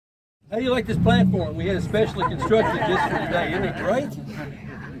How do you like this platform? We had a specially constructed just for today. Isn't it great?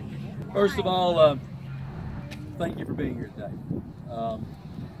 First of all, thank you for being here today.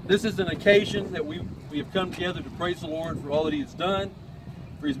 This is an occasion that we have come together to praise the Lord for all that He has done,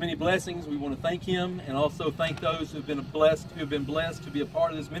 for His many blessings. We want to thank Him and also thank those who have been blessed to be a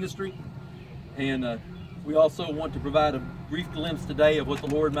part of this ministry. And we also want to provide a brief glimpse today of what the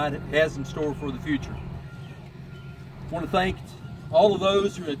Lord has in store for the future. I want to thank all of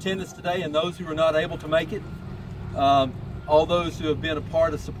those who are in attendance today and those who are not able to make it. All those who have been a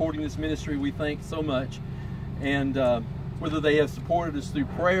part of supporting this ministry, we thank so much. And whether they have supported us through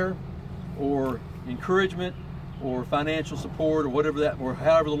prayer or encouragement or financial support or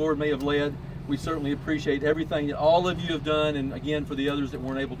however the Lord may have led, we certainly appreciate everything that all of you have done, and again for the others that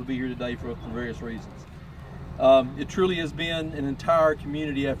weren't able to be here today for various reasons. It truly has been an entire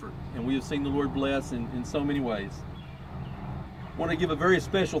community effort, and we have seen the Lord bless in so many ways. I want to give a very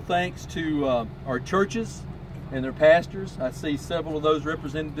special thanks to our churches and their pastors. I see several of those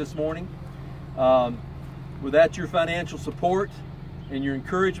represented this morning. Without your financial support and your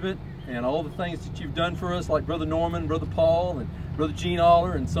encouragement and all the things that you've done for us, like Brother Norman, Brother Paul, and Brother Gene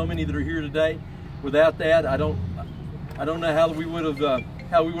Aller, and so many that are here today, without that, I don't know how we would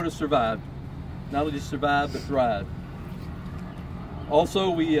have survived. Not only just survived, but thrived.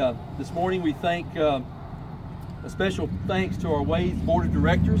 Also, this morning we thank a special thanks to our Ways Board of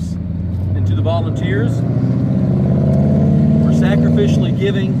Directors and to the volunteers for sacrificially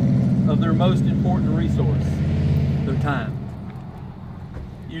giving of their most important resource, their time.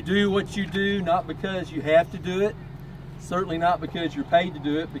 You do what you do not because you have to do it, certainly not because you're paid to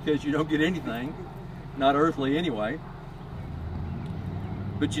do it, because you don't get anything, not earthly anyway,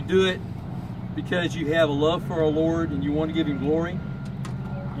 but you do it because you have a love for our Lord and you want to give Him glory.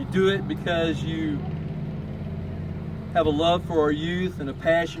 You do it because you have a love for our youth and a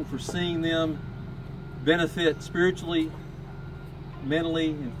passion for seeing them benefit spiritually,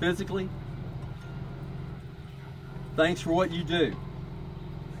 mentally, and physically. Thanks for what you do.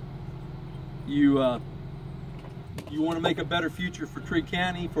 You want to make a better future for Trigg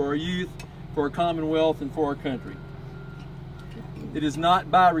County, for our youth, for our Commonwealth, and for our country. It is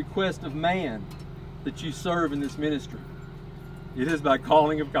not by request of man that you serve in this ministry. It is by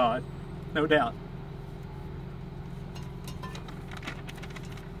calling of God, no doubt.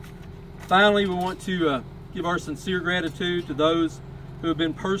 Finally, we want to give our sincere gratitude to those who have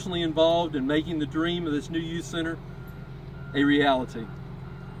been personally involved in making the dream of this new youth center a reality.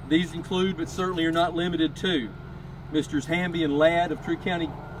 These include, but certainly are not limited to, Misters Hamby and Ladd of Trigg County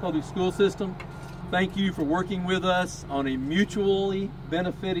Public School System. Thank you for working with us on a mutually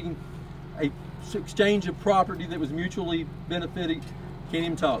benefiting, exchange of property that was mutually benefiting, can't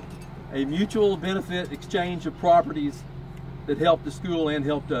even talk, a mutual benefit exchange of properties that helped the school and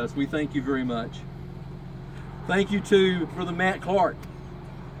helped us. We thank you very much. Thank you to Brother Matt Clark,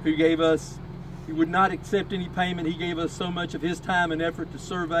 who he would not accept any payment. He gave us so much of his time and effort to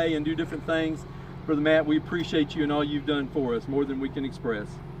survey and do different things. Brother Matt, we appreciate you and all you've done for us, more than we can express.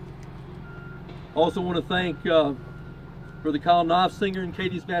 Also want to thank Brother Kyle Knopfsinger and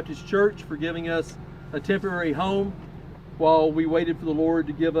Cadiz Baptist Church for giving us a temporary home while we waited for the Lord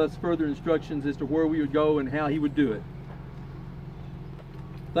to give us further instructions as to where we would go and how He would do it.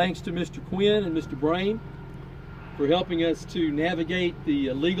 Thanks to Mr. Quinn and Mr. Brain for helping us to navigate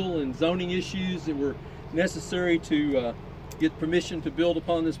the legal and zoning issues that were necessary to get permission to build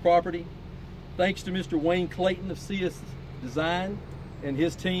upon this property. Thanks to Mr. Wayne Clayton of CS Design and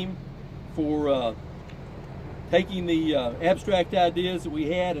his team for taking the abstract ideas that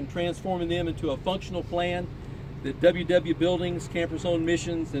we had and transforming them into a functional plan that WW Buildings, Campers on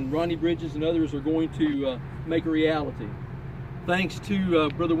Missions, and Ronnie Bridges and others are going to make a reality. Thanks to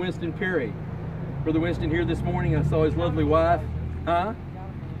Brother Winston Perry. Brother Winston here this morning, I saw his lovely wife.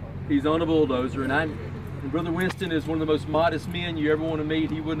 He's on a bulldozer, and Brother Winston is one of the most modest men you ever want to meet.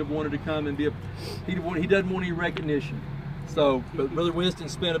 He wouldn't have wanted to come and he doesn't want any recognition. So Brother Winston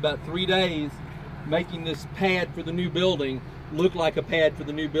spent about 3 days making this pad for the new building look like a pad for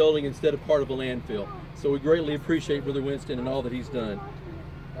the new building instead of part of a landfill. So we greatly appreciate Brother Winston and all that he's done.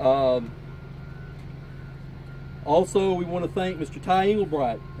 Also, we want to thank Mr. Ty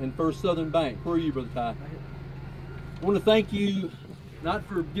Englebright and First Southern Bank. Where are you, Brother Ty? I want to thank you not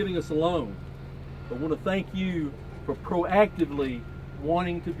for giving us a loan, but I want to thank you for proactively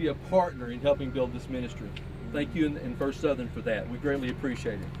wanting to be a partner in helping build this ministry. Thank you and First Southern for that. We greatly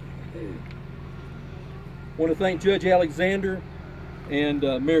appreciate it. I want to thank Judge Alexander and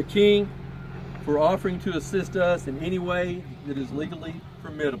Mayor King for offering to assist us in any way that is legally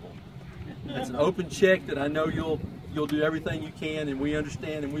permittable. It's an open check that I know you'll you'll do everything you can, and we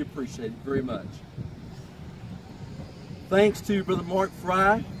understand and we appreciate it very much. Thanks to Brother Mark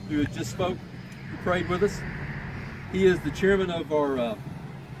Fry, who had just spoke and prayed with us. He is the chairman of our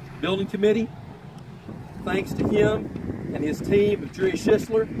building committee. Thanks to him and his team of Jerry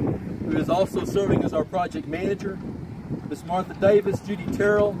Schisler, who is also serving as our project manager, Miss Martha Davis, Judy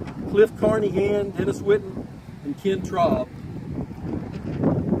Terrell, Cliff Carnahan, Dennis Witten, and Ken Traub.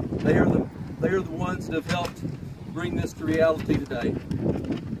 They are the ones that have helped bring this to reality today.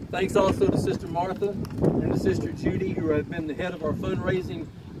 Thanks also to Sister Martha and to Sister Judy, who have been the head of our fundraising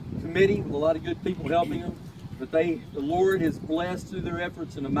committee, with a lot of good people helping them. But the Lord has blessed through their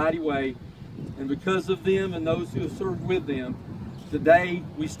efforts in a mighty way. And because of them and those who have served with them, today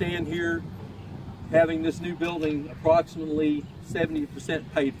we stand here having this new building approximately 70%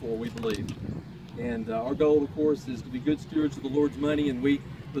 paid for, we believe. And our goal, of course, is to be good stewards of the Lord's money, and with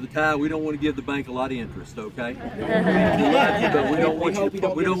the tithe, we don't want to give the bank a lot of interest, okay? But we don't want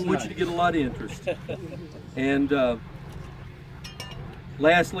you to get a lot of interest. And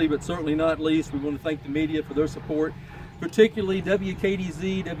lastly, but certainly not least, we want to thank the media for their support, particularly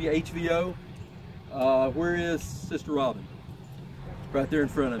WKDZ, WHVO. Where is Sister Robin? Right there in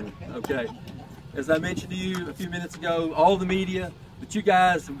front of me, okay? As I mentioned to you a few minutes ago, all the media, but you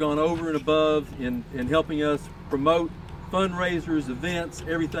guys have gone over and above in helping us promote fundraisers, events,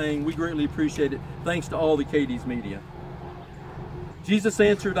 everything. We greatly appreciate it. Thanks to all the Cadiz media. Jesus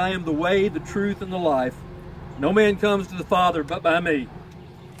answered, "I am the way, the truth, and the life. No man comes to the Father but by me."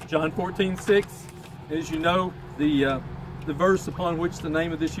 John 14:6. As you know, the verse upon which the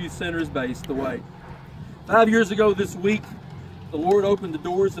name of this youth center is based, the way. 5 years ago this week, the Lord opened the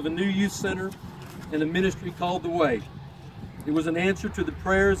doors of a new youth center and a ministry called The Way. It was an answer to the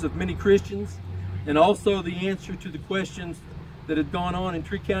prayers of many Christians, and also the answer to the questions that had gone on in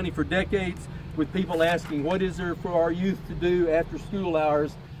Tree County for decades, with people asking, what is there for our youth to do after school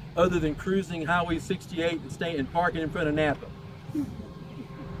hours other than cruising Highway 68 and staying and parking in front of Napa?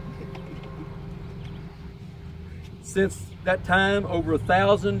 Since that time, over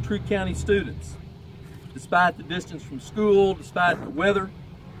 1,000 Tree County students, despite the distance from school, despite the weather,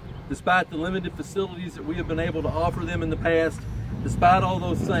 despite the limited facilities that we have been able to offer them in the past, despite all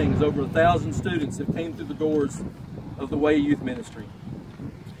those things, over 1,000 students have came through the doors of the Way Youth Ministry.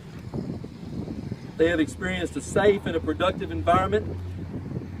 They have experienced a safe and a productive environment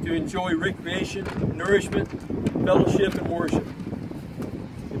to enjoy recreation, nourishment, fellowship, and worship.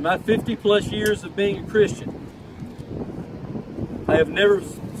 In my 50+ years of being a Christian, I have never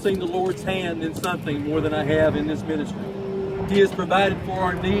seen the Lord's hand in something more than I have in this ministry. He has provided for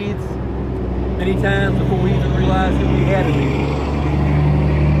our needs many times before we even realized that we had a need.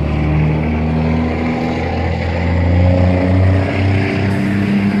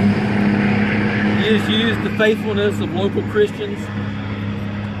 He has used the faithfulness of local Christians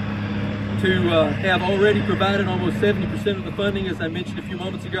to have already provided almost 70% of the funding, as I mentioned a few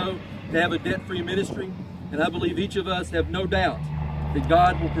moments ago, to have a debt-free ministry. And I believe each of us have no doubt that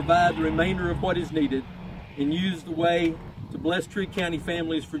God will provide the remainder of what is needed and use the Way to bless Tree County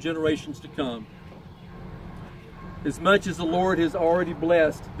families for generations to come. As much as the Lord has already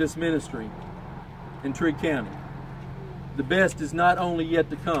blessed this ministry in Tree County, the best is not only yet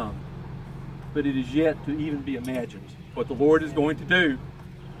to come, but it is yet to even be imagined what the Lord is going to do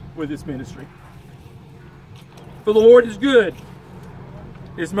with this ministry. For the Lord is good,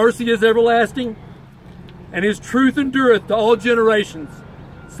 His mercy is everlasting, and His truth endureth to all generations.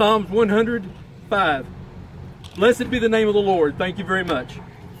 Psalms 105. Blessed be the name of the Lord. Thank you very much.